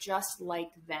who are just like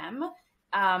them,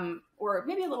 or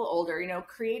maybe a little older,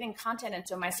 creating content. And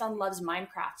so my son loves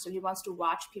Minecraft. So he wants to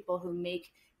watch people who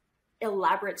make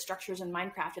elaborate structures in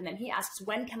Minecraft. And then he asks,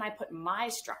 when can I put my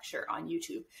structure on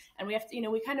YouTube? And we have to,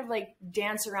 we kind of like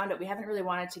dance around it. We haven't really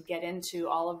wanted to get into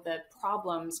all of the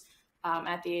problems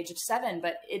at the age of 7,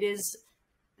 but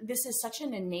this is such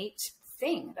an innate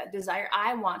thing, that desire.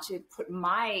 I want to put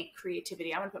my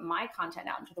creativity, I want to put my content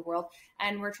out into the world.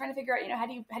 And we're trying to figure out, how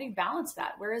do you balance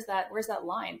that? Where's that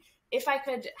line? If I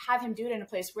could have him do it in a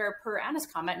place where, per Anna's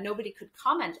comment, nobody could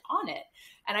comment on it,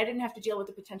 and I didn't have to deal with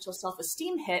the potential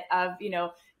self-esteem hit of,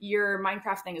 your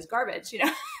Minecraft thing is garbage,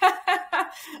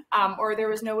 or there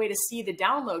was no way to see the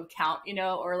download count,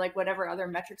 or like whatever other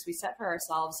metrics we set for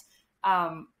ourselves.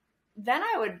 Then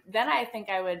I think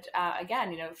I would,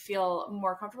 again, feel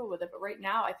more comfortable with it. But right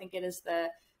now, I think it is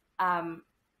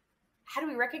how do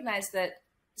we recognize that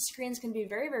screens can be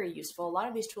very, very useful? A lot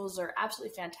of these tools are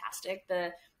absolutely fantastic.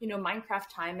 The, Minecraft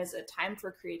time is a time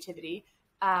for creativity,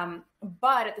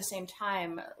 but at the same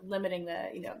time, limiting the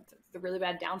really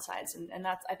bad downsides. And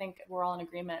that's, I think we're all in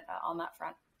agreement on that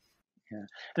front. Yeah. And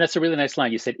that's a really nice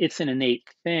line. You said it's an innate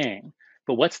thing,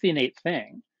 but what's the innate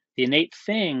thing? The innate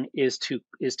thing is to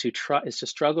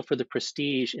struggle for the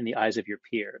prestige in the eyes of your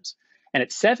peers. And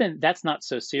at 7, that's not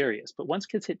so serious. But once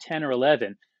kids hit 10 or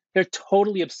 11, they're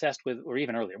totally obsessed with, or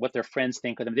even earlier, what their friends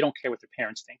think of them. They don't care what their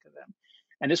parents think of them.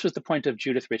 And this was the point of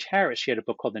Judith Rich Harris. She had a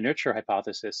book called The Nurture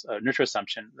Hypothesis, Nurture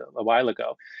Assumption, a while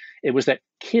ago. It was that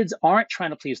kids aren't trying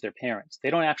to please their parents.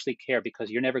 They don't actually care because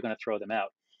you're never going to throw them out.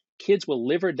 Kids will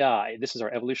live or die. This is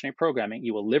our evolutionary programming.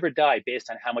 You will live or die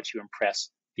based on how much you impress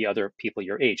the other people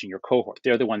your age in your cohort.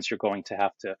 They're the ones you're going to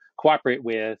have to cooperate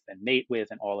with and mate with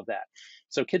and all of that.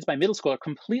 So kids by middle school are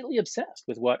completely obsessed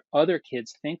with what other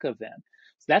kids think of them.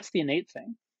 So that's the innate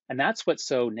thing. And that's what's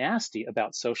so nasty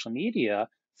about social media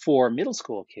for middle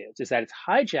school kids, is that it's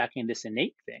hijacking this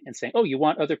innate thing and saying, oh, you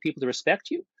want other people to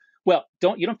respect you? Well,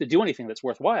 you don't have to do anything that's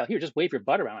worthwhile. Here, just wave your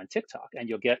butt around on TikTok and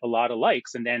you'll get a lot of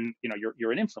likes, and then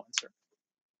you're an influencer.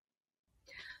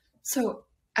 So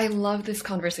I love this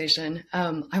conversation. I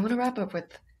want to wrap up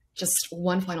with just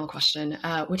one final question,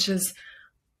 which is,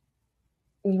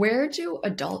 where do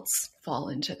adults fall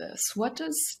into this? What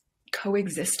does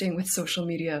coexisting with social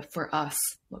media for us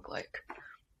look like?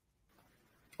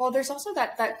 Well, there's also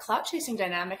that clout chasing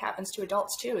dynamic happens to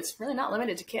adults too. It's really not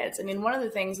limited to kids. I mean, one of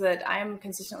the things that I'm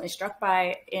consistently struck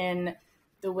by in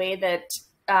the way that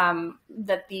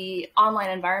that the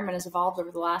online environment has evolved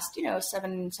over the last,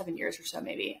 7 years or so,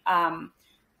 maybe,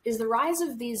 is the rise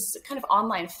of these kind of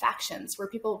online factions where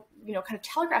people, kind of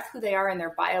telegraph who they are in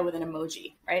their bio with an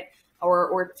emoji, right?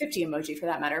 Or 50 emoji for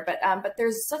that matter. But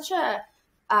there's such a,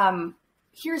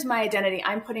 here's my identity.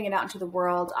 I'm putting it out into the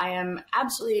world. I am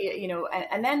absolutely,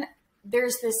 and then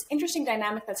there's this interesting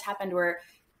dynamic that's happened where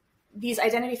these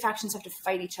identity factions have to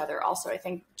fight each other. Also, I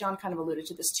think John kind of alluded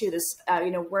to this too. This,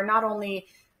 we're not only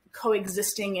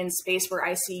coexisting in space where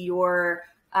I see your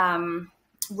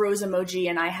rose emoji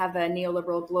and I have a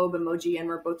neoliberal globe emoji and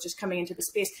we're both just coming into the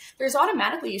space. There's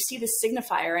automatically, you see this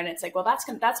signifier and it's like, well,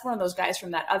 that's one of those guys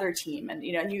from that other team. And,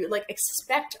 and you like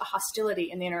expect a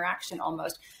hostility in the interaction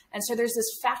almost. And so there's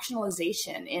this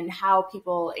factionalization in how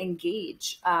people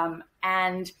engage.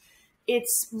 And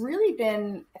it's really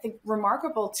been, I think,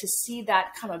 remarkable to see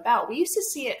that come about. We used to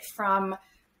see it from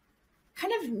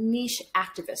kind of niche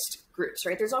activist groups,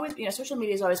 right? There's always, social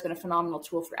media has always been a phenomenal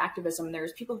tool for activism.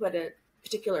 There's people who had a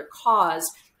particular cause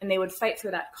and they would fight for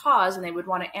that cause and they would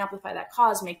want to amplify that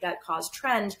cause, make that cause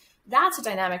trend. That's a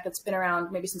dynamic that's been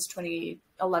around maybe since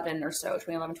 2011 or so,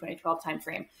 2011, 2012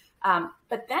 timeframe.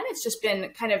 But then it's just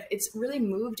been it's really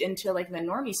moved into like the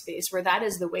normie space where that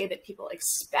is the way that people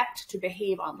expect to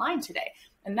behave online today.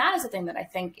 And that is the thing that I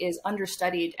think is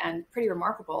understudied and pretty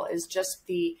remarkable, is just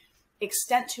the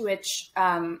extent to which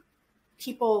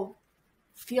people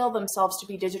feel themselves to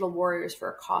be digital warriors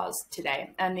for a cause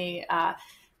today. And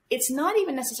it's not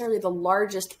even necessarily the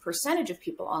largest percentage of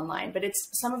people online, but it's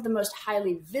some of the most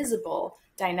highly visible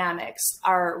dynamics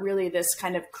are really this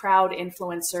kind of crowd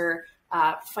influencer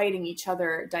fighting each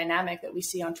other dynamic that we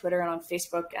see on Twitter and on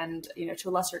Facebook and, to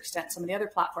a lesser extent, some of the other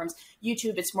platforms.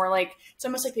 YouTube, it's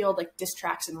almost like the old like diss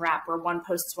tracks and rap where one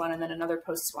posts one and then another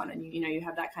posts one. And, you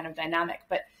have that kind of dynamic.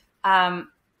 But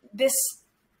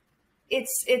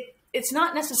it's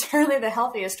not necessarily the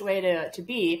healthiest way to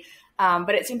be,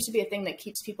 but it seems to be a thing that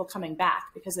keeps people coming back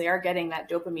because they are getting that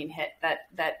dopamine hit,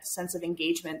 that sense of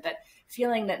engagement, that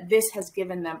feeling that this has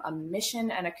given them a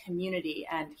mission and a community,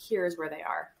 and here's where they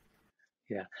are.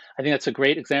 Yeah, I think that's a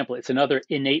great example. It's another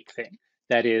innate thing.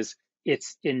 That is,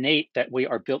 it's innate that we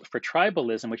are built for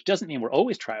tribalism, which doesn't mean we're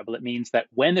always tribal. It means that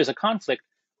when there's a conflict,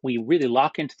 we really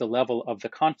lock into the level of the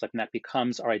conflict, and that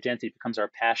becomes our identity, becomes our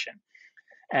passion.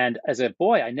 And as a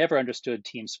boy, I never understood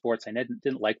team sports. I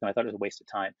didn't like them. I thought it was a waste of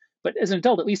time. But as an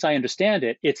adult, at least I understand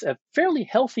it. It's a fairly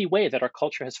healthy way that our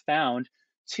culture has found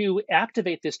to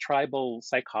activate this tribal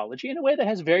psychology in a way that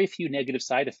has very few negative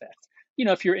side effects. You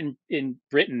know, if you're in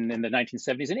Britain in the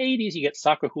 1970s and 80s, you get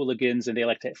soccer hooligans and they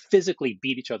like to physically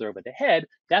beat each other over the head.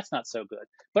 That's not so good.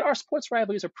 But our sports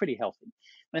rivalries are pretty healthy.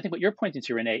 And I think what you're pointing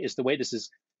to, Reneé, is the way this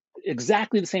is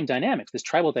exactly the same dynamics. This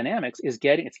tribal dynamics is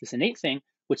it's this innate thing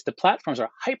which the platforms are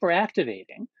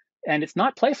hyperactivating, and it's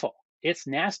not playful. It's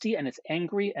nasty and it's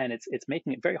angry, and it's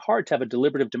making it very hard to have a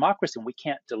deliberative democracy when we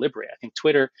can't deliberate. I think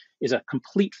Twitter is a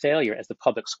complete failure as the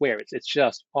public square. It's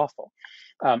just awful.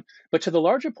 But to the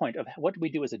larger point of what do we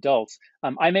do as adults,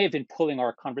 I may have been pulling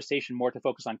our conversation more to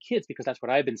focus on kids because that's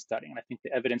what I've been studying. And I think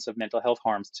the evidence of mental health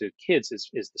harms to kids is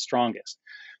the strongest.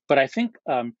 But I think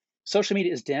social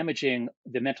media is damaging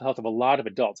the mental health of a lot of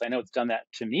adults. I know it's done that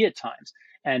to me at times.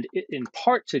 And in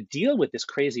part to deal with this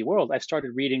crazy world, I've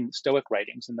started reading Stoic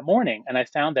writings in the morning. And I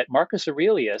found that Marcus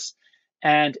Aurelius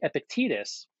and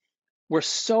Epictetus were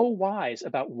so wise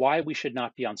about why we should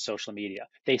not be on social media.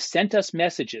 They sent us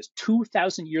messages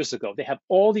 2,000 years ago. They have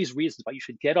all these reasons why you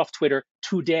should get off Twitter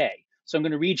today. So I'm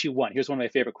going to read you one. Here's one of my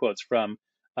favorite quotes from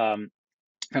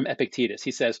Epictetus.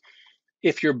 He says,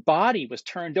 "If your body was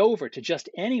turned over to just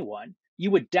anyone,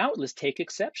 you would doubtless take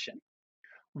exception.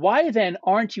 Why then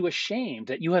aren't you ashamed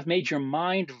that you have made your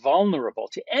mind vulnerable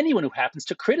to anyone who happens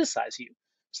to criticize you,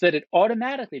 so that it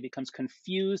automatically becomes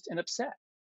confused and upset?"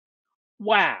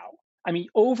 Wow. I mean,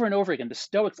 over and over again, the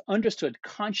Stoics understood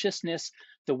consciousness,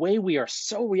 the way we are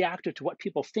so reactive to what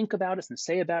people think about us and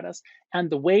say about us, and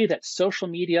the way that social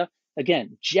media,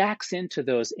 again, jacks into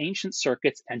those ancient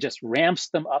circuits and just ramps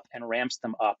them up and ramps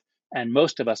them up. And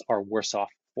most of us are worse off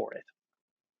for it.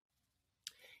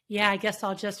 Yeah, I guess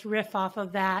I'll just riff off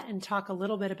of that and talk a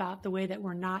little bit about the way that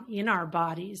we're not in our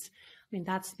bodies. I mean,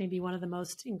 that's maybe one of the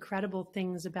most incredible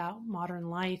things about modern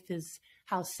life is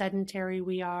how sedentary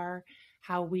we are,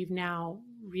 how we've now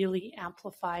really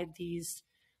amplified these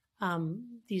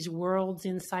worlds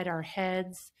inside our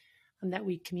heads that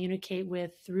we communicate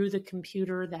with through the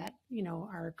computer that, you know,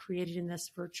 are created in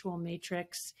this virtual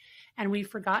matrix. And we've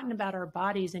forgotten about our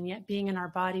bodies, and yet being in our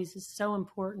bodies is so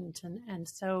important and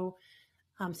so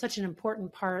such an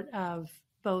important part of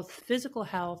both physical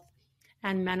health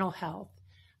and mental health.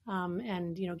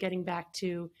 And, you know, getting back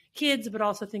to kids, but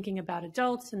also thinking about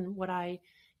adults, and what I,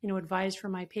 you know, advise for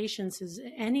my patients is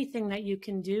anything that you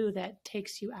can do that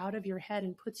takes you out of your head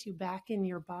and puts you back in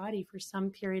your body for some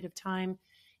period of time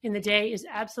in the day is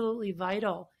absolutely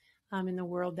vital in the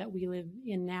world that we live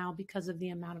in now, because of the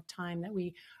amount of time that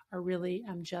we are really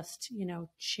just, you know,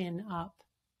 chin up.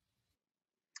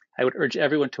 I would urge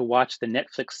everyone to watch the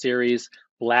Netflix series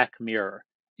Black Mirror.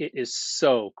 It is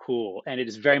so cool. And it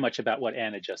is very much about what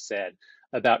Anna just said,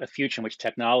 about a future in which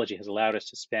technology has allowed us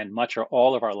to spend much or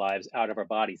all of our lives out of our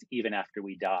bodies, even after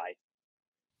we die.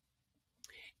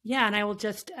 Yeah, and I will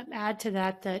just add to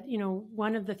that, you know,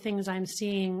 one of the things I'm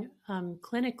seeing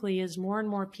clinically is more and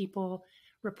more people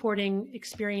reporting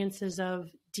experiences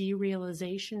of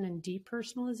derealization and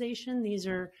depersonalization. These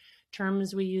are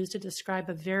terms we use to describe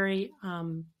a very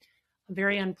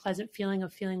unpleasant feeling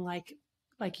of feeling like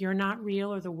you're not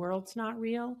real or the world's not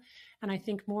real. And I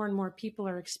think more and more people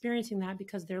are experiencing that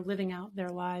because they're living out their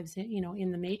lives, you know,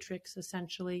 in the matrix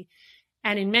essentially.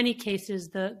 And in many cases,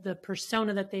 the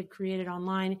persona that they've created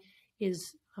online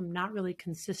is not really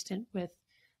consistent with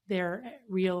their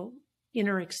real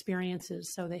inner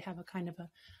experiences. So they have a kind of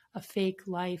a fake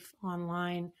life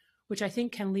online, which I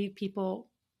think can leave people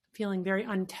feeling very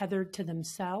untethered to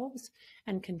themselves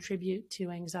and contribute to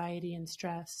anxiety and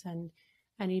stress and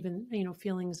even, you know,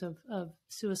 feelings of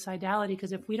suicidality.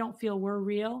 Because if we don't feel we're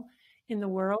real in the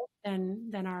world,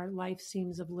 then our life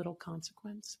seems of little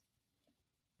consequence.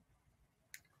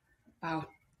 Wow.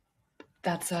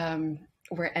 That's,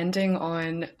 we're ending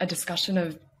on a discussion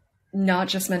of not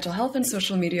just mental health and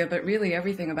social media, but really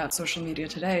everything about social media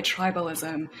today,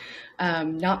 tribalism,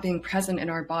 not being present in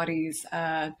our bodies,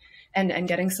 and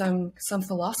getting some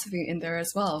philosophy in there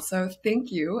as well. So thank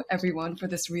you, everyone, for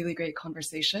this really great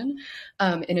conversation.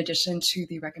 In addition to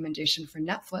the recommendation for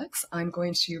Netflix, I'm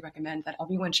going to recommend that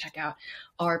everyone check out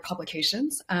our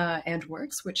publications and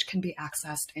works, which can be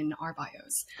accessed in our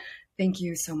bios. Thank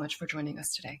you so much for joining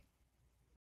us today.